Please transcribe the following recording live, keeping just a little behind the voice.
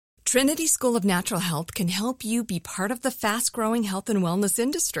Trinity School of Natural Health can help you be part of the fast-growing health and wellness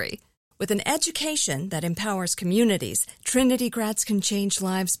industry. With an education that empowers communities, Trinity grads can change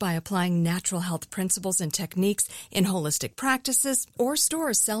lives by applying natural health principles and techniques in holistic practices or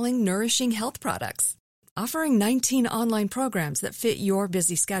stores selling nourishing health products. Offering 19 online programs that fit your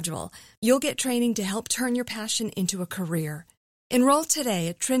busy schedule, you'll get training to help turn your passion into a career. Enroll today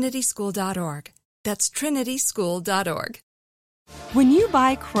at trinityschool.org. That's trinityschool.org. When you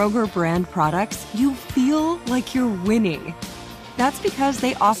buy Kroger brand products, you feel like you're winning. That's because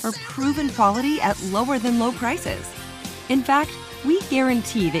they offer proven quality at lower than low prices. In fact, we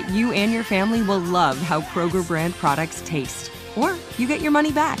guarantee that you and your family will love how Kroger brand products taste, or you get your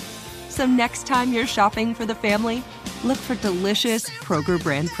money back. So next time you're shopping for the family, look for delicious Kroger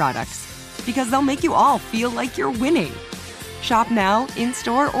brand products, because they'll make you all feel like you're winning. Shop now,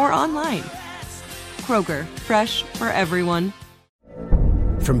 in-store, or online. Kroger, fresh for everyone.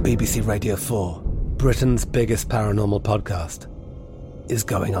 From BBC Radio 4, Britain's biggest paranormal podcast is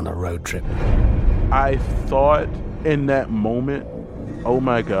going on a road trip. I thought in that moment, oh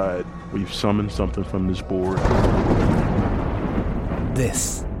my God, we've summoned something from this board.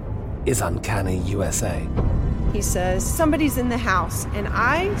 This is Uncanny USA. He says, somebody's in the house, and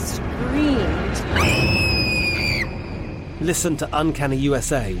I screamed. Listen to Uncanny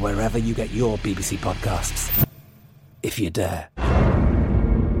USA wherever you get your BBC podcasts, if you dare.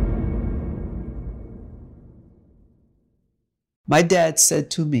 My dad said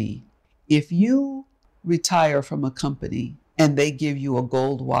to me, if you retire from a company and they give you a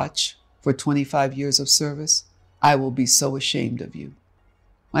gold watch for 25 years of service, I will be so ashamed of you.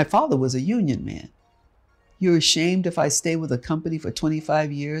 My father was a union man. You're ashamed if I stay with a company for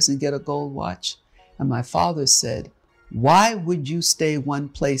 25 years and get a gold watch? And my father said, why would you stay one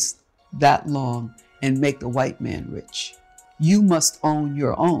place that long and make the white man rich? You must own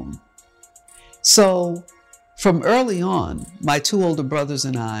your own. So from early on, my two older brothers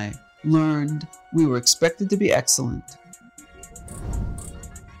and I learned we were expected to be excellent.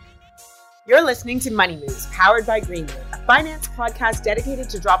 You're listening to Money Moves, powered by Greenwood, a finance podcast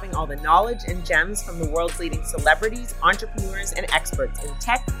dedicated to dropping all the knowledge and gems from the world's leading celebrities, entrepreneurs, and experts in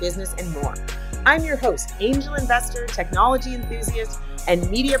tech, business, and more. I'm your host, angel investor, technology enthusiast, and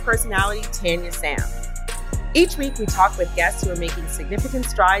media personality, Tanya Sam. Each week, we talk with guests who are making significant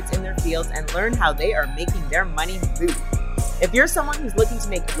strides in their fields and learn how they are making their money move. If you're someone who's looking to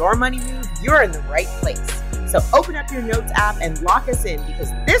make your money move, you're in the right place. So open up your notes app and lock us in, because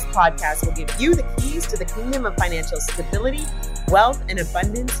this podcast will give you the keys to the kingdom of financial stability, wealth, and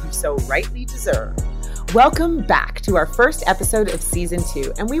abundance you so rightly deserve. Welcome back to our first episode of season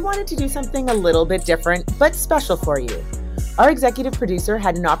 2, and we wanted to do something a little bit different, but special for you. Our executive producer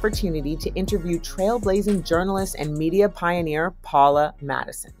had an opportunity to interview trailblazing journalist and media pioneer, Paula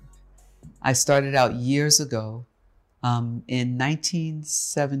Madison. I started out years ago. In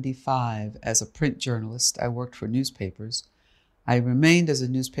 1975, as a print journalist, I worked for newspapers. I remained as a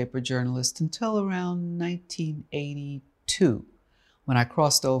newspaper journalist until around 1982, when I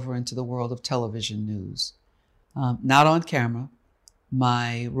crossed over into the world of television news. Not on camera.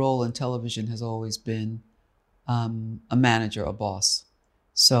 My role in television has always been a manager, a boss.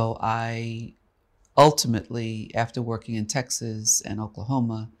 So I ultimately, after working in Texas and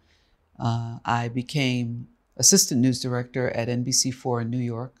Oklahoma, I became assistant news director at NBC4 in New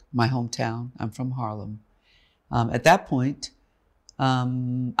York, my hometown. I'm from Harlem. At that point,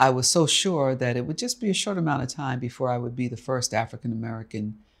 I was so sure that it would just be a short amount of time before I would be the first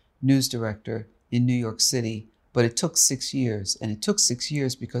African-American news director in New York City. But it took 6 years, and it took 6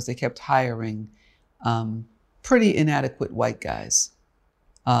 years because they kept hiring pretty inadequate white guys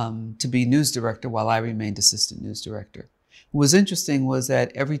to be news director while I remained assistant news director. What was interesting was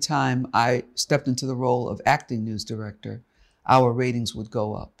that every time I stepped into the role of acting news director, our ratings would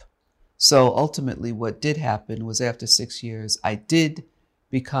go up. So ultimately what did happen was, after 6 years, I did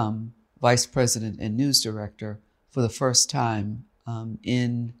become vice president and news director for the first time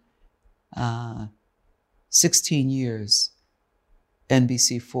in 16 years.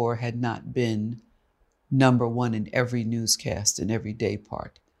 NBC4 had not been number one in every newscast in every day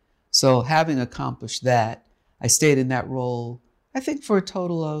part. So having accomplished that, I stayed in that role, I think, for a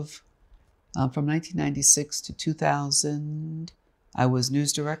total of, from 1996 to 2000, I was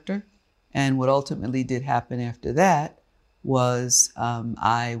news director. And what ultimately did happen after that was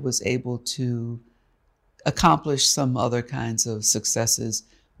I was able to accomplish some other kinds of successes,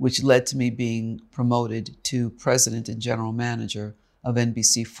 which led to me being promoted to president and general manager of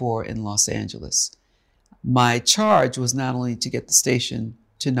NBC4 in Los Angeles. My charge was not only to get the station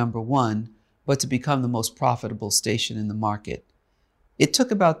to number one, but to become the most profitable station in the market. It took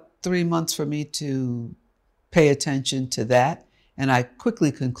about 3 months for me to pay attention to that, and I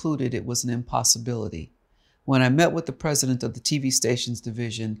quickly concluded it was an impossibility. When I met with the president of the TV stations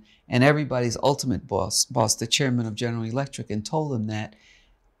division and everybody's ultimate boss, the chairman of General Electric, and told him that,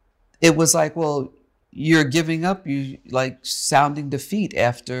 it was like, well, you're giving up, you like sounding defeat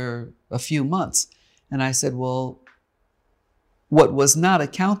after a few months. And I said, well, what was not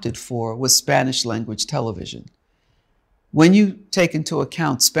accounted for was Spanish language television. When you take into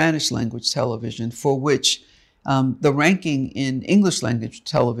account Spanish language television, for which the ranking in English language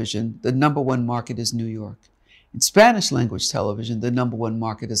television, the number one market is New York. In Spanish language television, the number one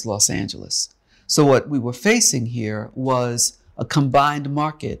market is Los Angeles. So what we were facing here was a combined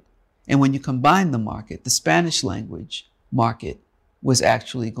market. And when you combine the market, the Spanish language market was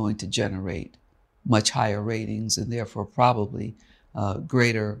actually going to generate much higher ratings and therefore probably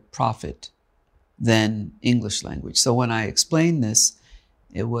greater profit than English language. So when I explained this,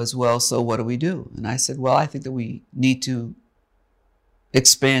 it was, well, so what do we do? And I said, well, I think that we need to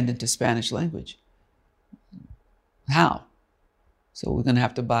expand into Spanish language. How? So we're going to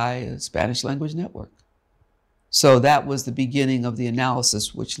have to buy a Spanish language network. So that was the beginning of the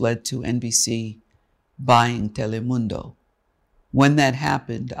analysis, which led to NBC buying Telemundo. When that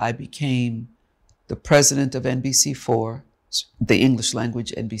happened, I became the president of NBC4, the English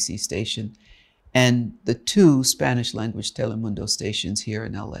language NBC station, and the 2 Spanish language Telemundo stations here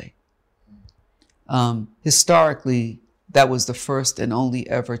in LA. Historically, that was the first and only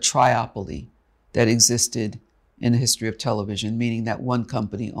ever triopoly that existed in the history of television, meaning that one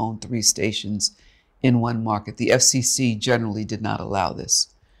company owned 3 stations in one market. The FCC generally did not allow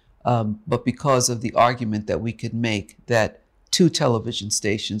this. But because of the argument that we could make that 2 television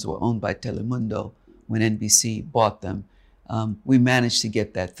stations were owned by Telemundo when NBC bought them, we managed to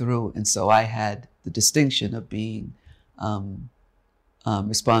get that through. And so I had the distinction of being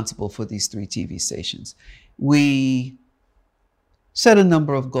responsible for these 3 TV stations. We set a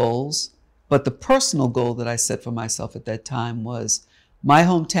number of goals, but the personal goal that I set for myself at that time was my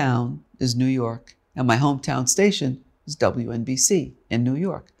hometown is New York, and my hometown station is WNBC in New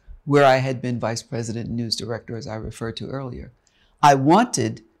York, where I had been vice president and news director, as I referred to earlier. I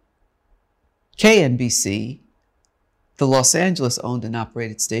wanted KNBC, the Los Angeles owned and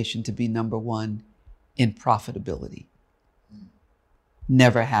operated station, to be number 1 in profitability.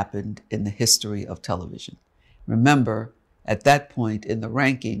 Never happened in the history of television. Remember, at that point in the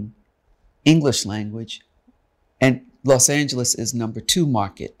ranking, English language, and Los Angeles is number 2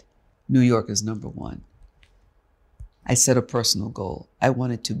 market. New York is number 1. I set a personal goal. I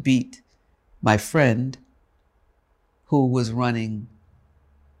wanted to beat my friend who was running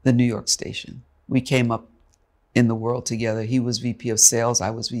the New York station. We came up in the world together. He was VP of sales. I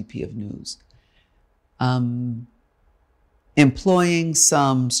was VP of news. Employing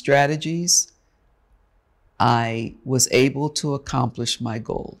some strategies, I was able to accomplish my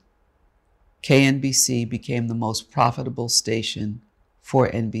goal. KNBC became the most profitable station for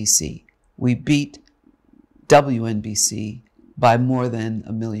NBC. We beat WNBC by more than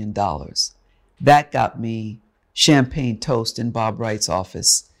 $1 million. That got me champagne toast in Bob Wright's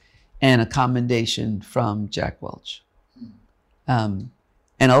office and a commendation from Jack Welch. And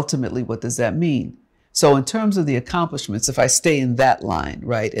ultimately, what does that mean? So in terms of the accomplishments, if I stay in that line,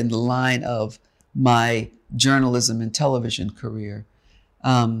 right, in the line of my journalism and television career,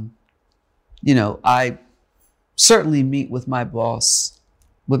 I certainly meet with my boss,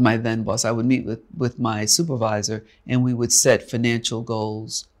 with my then boss. I would meet with my supervisor, and we would set financial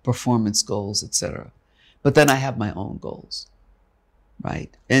goals, performance goals, etc. But then I have my own goals,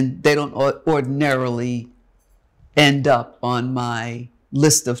 right? And they don't ordinarily end up on my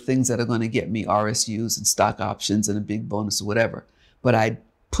list of things that are going to get me RSUs and stock options and a big bonus or whatever. But I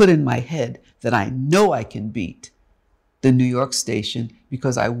put in my head that I know I can beat the New York station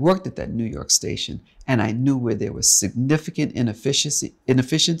because I worked at that New York station and I knew where there was significant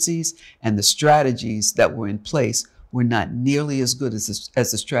inefficiencies, and the strategies that were in place were not nearly as good as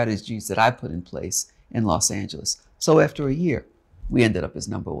the strategies that I put in place in Los Angeles. So after a year, we ended up as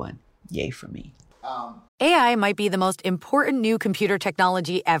number 1. Yay for me. AI might be the most important new computer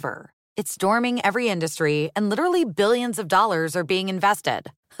technology ever. It's storming every industry, and literally billions of dollars are being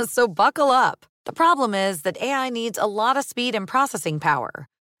invested. So buckle up. The problem is that AI needs a lot of speed and processing power.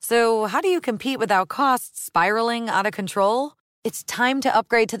 So how do you compete without costs spiraling out of control? It's time to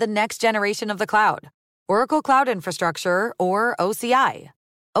upgrade to the next generation of the cloud. Oracle Cloud Infrastructure, or OCI.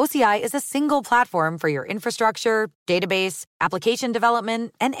 OCI is a single platform for your infrastructure, database, application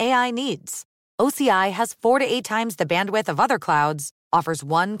development, and AI needs. OCI has 4 to 8 times the bandwidth of other clouds, offers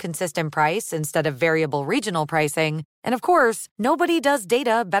one consistent price instead of variable regional pricing, And of course, nobody does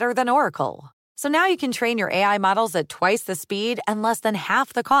data better than Oracle. So now you can train your AI models at twice the speed and less than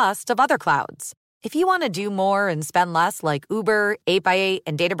half the cost of other clouds. If you want to do more and spend less like Uber, 8x8,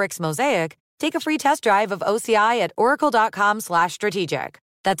 and Databricks Mosaic, take a free test drive of OCI at oracle.com/strategic.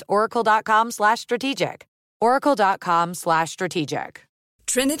 That's oracle.com/strategic. Oracle.com/strategic.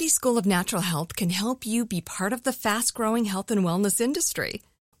 Trinity School of Natural Health can help you be part of the fast-growing health and wellness industry.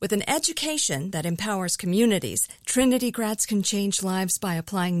 With an education that empowers communities, Trinity grads can change lives by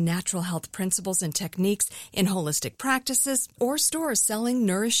applying natural health principles and techniques in holistic practices or stores selling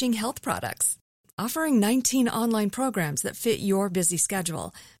nourishing health products. Offering 19 online programs that fit your busy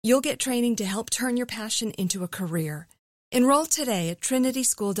schedule, you'll get training to help turn your passion into a career. Enroll today at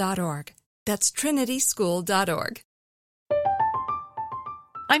trinityschool.org. That's trinityschool.org.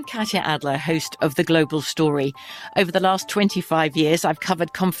 I'm Katya Adler, host of The Global Story. Over the last 25 years, I've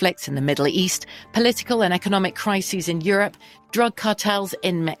covered conflicts in the Middle East, political and economic crises in Europe, drug cartels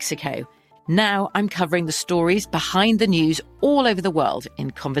in Mexico. Now I'm covering the stories behind the news all over the world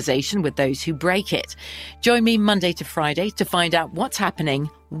in conversation with those who break it. Join me Monday to Friday to find out what's happening,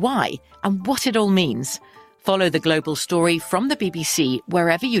 why, and what it all means. Follow The Global Story from the BBC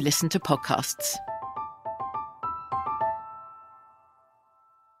wherever you listen to podcasts.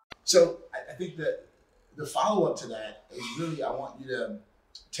 So I think that the follow-up to that is really, I want you to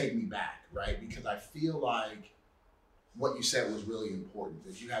take me back, right? Because I feel like what you said was really important,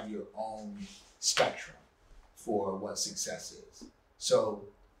 that you have your own spectrum for what success is. So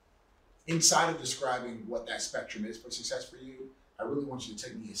inside of describing what that spectrum is for success for you, I really want you to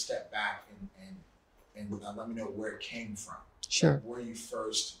take me a step back and let me know where it came from. Sure. Like where you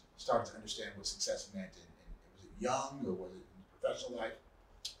first started to understand what success meant. And was it young or was it in professional life?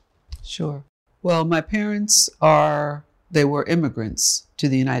 Sure. Well, my parents they were immigrants to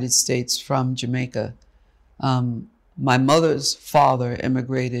the United States from Jamaica. My mother's father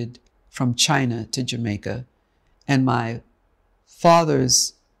immigrated from China to Jamaica, and my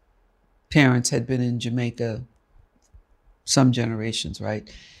father's parents had been in Jamaica some generations,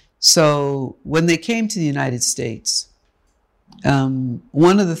 right? So when they came to the United States,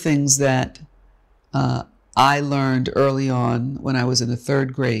 one of the things that I learned early on when I was in the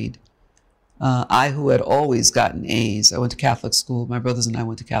third grade, I, who had always gotten A's, I went to Catholic school, my brothers and I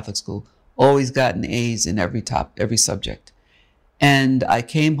went to Catholic school, always gotten A's in every subject. And I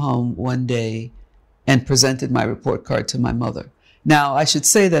came home one day and presented my report card to my mother. Now, I should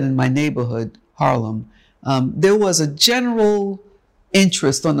say that in my neighborhood, Harlem, there was a general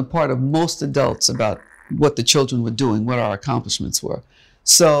interest on the part of most adults about what the children were doing, what our accomplishments were.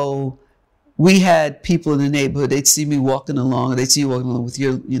 So we had people in the neighborhood, they'd see me walking along, or they'd see you walking along with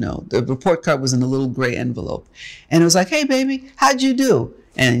your, the report card was in a little gray envelope. And it was like, hey, baby, how'd you do?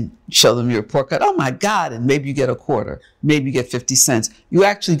 And show them your report card. Oh, my God. And maybe you get a quarter. Maybe you get 50 cents. You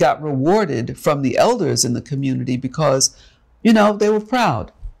actually got rewarded from the elders in the community because, they were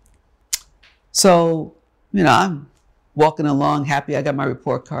proud. So, I'm walking along happy. I got my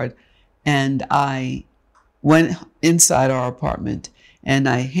report card. And I went inside our apartment and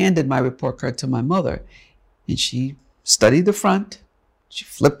I handed my report card to my mother. And she studied the front. She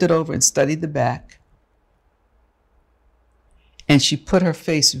flipped it over and studied the back. And she put her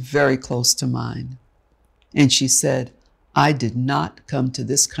face very close to mine. And she said, I did not come to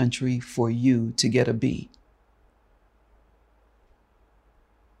this country for you to get a B.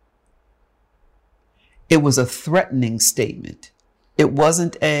 It was a threatening statement. It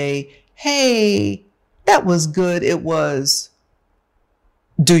wasn't a, hey, that was good. It was,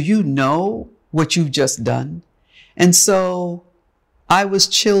 do you know what you've just done? And so I was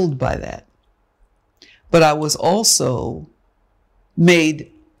chilled by that. But I was also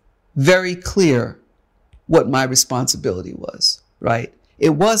made very clear what my responsibility was, right?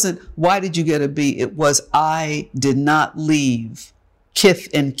 It wasn't, why did you get a B? It was, I did not leave kith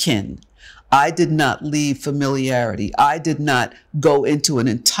and kin. I did not leave familiarity. I did not go into an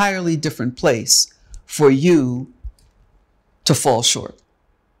entirely different place for you to fall short.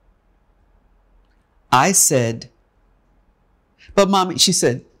 I said, but Mommy, she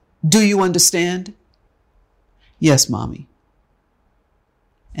said, do you understand? Yes, Mommy.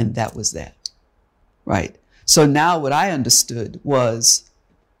 And that was that, right? So now what I understood was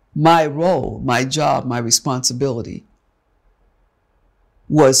my role, my job, my responsibility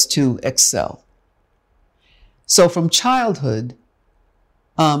was to excel. So from childhood,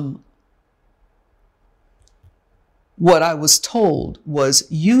 what I was told was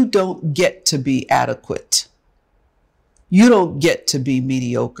you don't get to be adequate. You don't get to be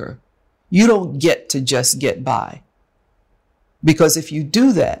mediocre. You don't get to just get by. Because if you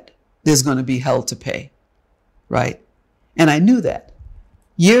do that, there's going to be hell to pay, right? And I knew that.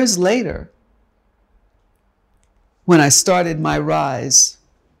 Years later, when I started my rise,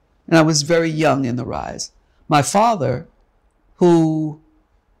 and I was very young in the rise, my father, who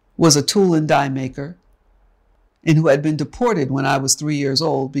was a tool and die maker, and who had been deported when I was 3 years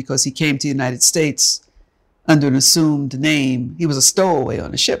old because he came to the United States under an assumed name. He was a stowaway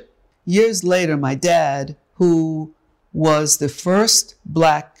on a ship. Years later, my dad, who was the first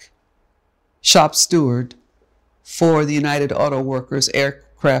Black shop steward for the United Auto Workers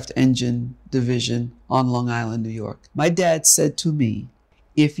Aircraft Engine Division on Long Island, New York, my dad said to me,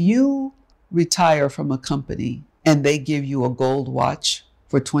 if you retire from a company and they give you a gold watch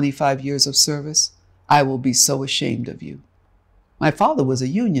for 25 years of service, I will be so ashamed of you. My father was a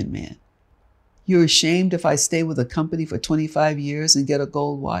union man. You're ashamed if I stay with a company for 25 years and get a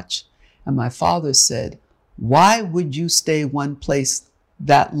gold watch? And my father said, why would you stay one place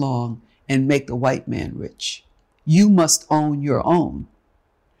that long and make the white man rich? You must own your own.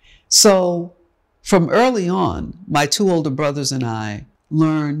 So from early on, my two older brothers and I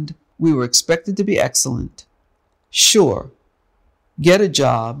learned we were expected to be excellent. Sure, get a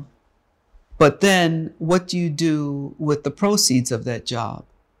job. But then what do you do with the proceeds of that job?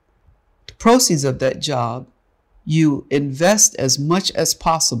 The proceeds of that job, you invest as much as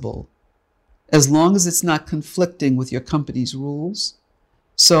possible, as long as it's not conflicting with your company's rules.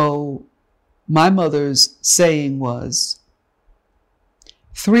 So my mother's saying was,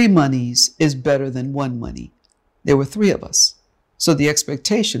 3 monies is better than 1 money. There were 3 of us. So the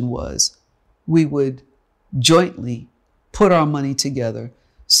expectation was we would jointly put our money together.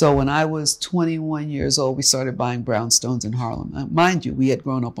 So when I was 21 years old, we started buying brownstones in Harlem. Now, mind you, we had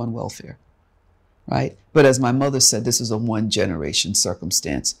grown up on welfare, right? But as my mother said, this is a one-generation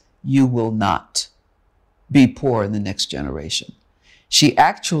circumstance. You will not be poor in the next generation. She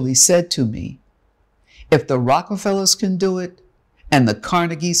actually said to me, if the Rockefellers can do it and the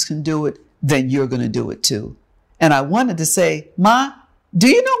Carnegies can do it, then you're going to do it too. And I wanted to say, Ma, do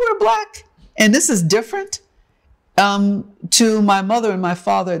you know we're Black? And this is different? To my mother and my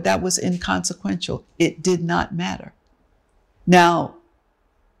father, that was inconsequential. It did not matter. Now,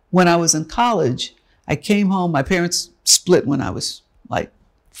 when I was in college, I came home. My parents split when I was like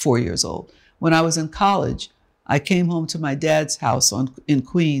 4 years old. When I was in college, I came home to my dad's house in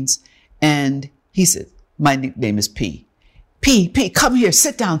Queens, and he said, my nickname is P. P, come here,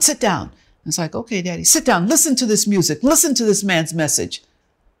 sit down. It's like, okay, Daddy, sit down, listen to this music, listen to this man's message.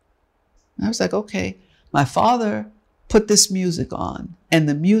 And I was like, okay. My father put this music on, and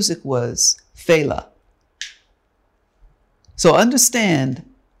the music was Fela. So understand,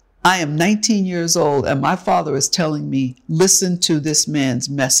 I am 19 years old, and my father is telling me, listen to this man's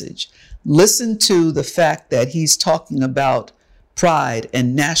message. Listen to the fact that he's talking about pride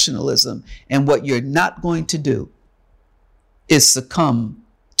and nationalism, and what you're not going to do is succumb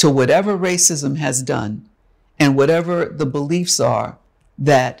to whatever racism has done and whatever the beliefs are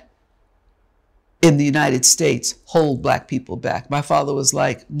that in the United States hold Black people back. My father was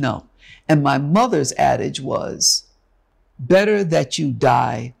like, no. And my mother's adage was, better that you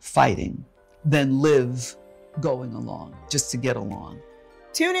die fighting than live going along, just to get along.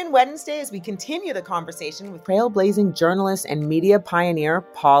 Tune in Wednesday as we continue the conversation with trailblazing journalist and media pioneer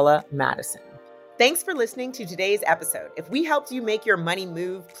Paula Madison. Thanks for listening to today's episode. If we helped you make your money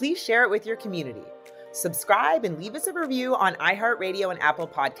move, please share it with your community. Subscribe and leave us a review on iHeartRadio and Apple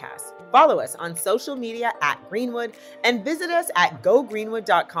Podcasts. Follow us on social media @Greenwood and visit us at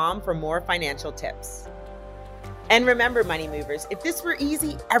gogreenwood.com for more financial tips. And remember, money movers, if this were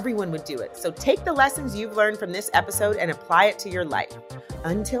easy, everyone would do it. So take the lessons you've learned from this episode and apply it to your life.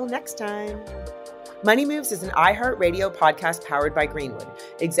 Until next time. Money Moves is an iHeartRadio podcast powered by Greenwood,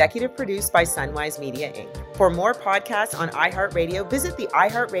 executive produced by Sunwise Media, Inc. For more podcasts on iHeartRadio, visit the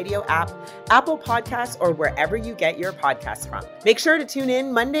iHeartRadio app, Apple Podcasts, or wherever you get your podcasts from. Make sure to tune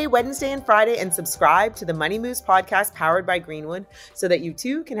in Monday, Wednesday, and Friday and subscribe to the Money Moves podcast powered by Greenwood so that you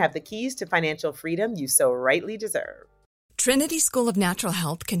too can have the keys to financial freedom you so rightly deserve. Trinity School of Natural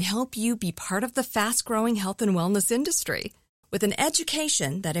Health can help you be part of the fast-growing health and wellness industry. With an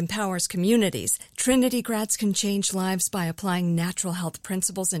education that empowers communities, Trinity grads can change lives by applying natural health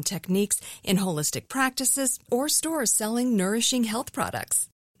principles and techniques in holistic practices or stores selling nourishing health products.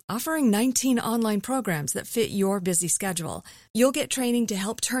 Offering 19 online programs that fit your busy schedule, you'll get training to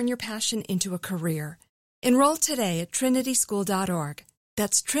help turn your passion into a career. Enroll today at trinityschool.org.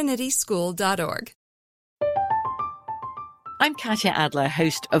 That's trinityschool.org. I'm Katya Adler,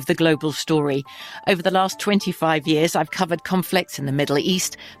 host of The Global Story. Over the last 25 years, I've covered conflicts in the Middle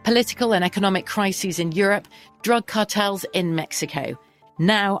East, political and economic crises in Europe, drug cartels in Mexico.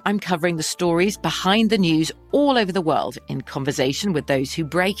 Now I'm covering the stories behind the news all over the world in conversation with those who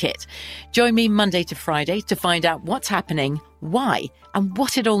break it. Join me Monday to Friday to find out what's happening, why, and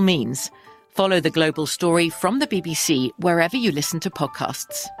what it all means. Follow The Global Story from the BBC wherever you listen to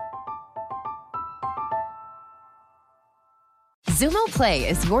podcasts. Xumo Play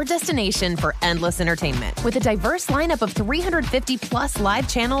is your destination for endless entertainment. With a diverse lineup of 350 plus live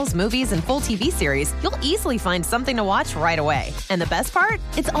channels, movies, and full TV series, you'll easily find something to watch right away. And the best part?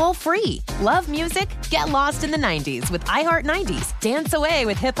 It's all free. Love music? Get lost in the 90s with iHeart 90s, dance away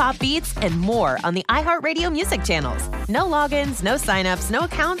with hip-hop beats, and more on the iHeartRadio music channels. No logins, no signups, no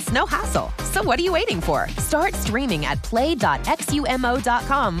accounts, no hassle. So what are you waiting for? Start streaming at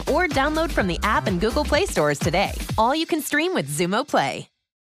play.xumo.com or download from the app and Google Play stores today. All you can stream with Xumo Play.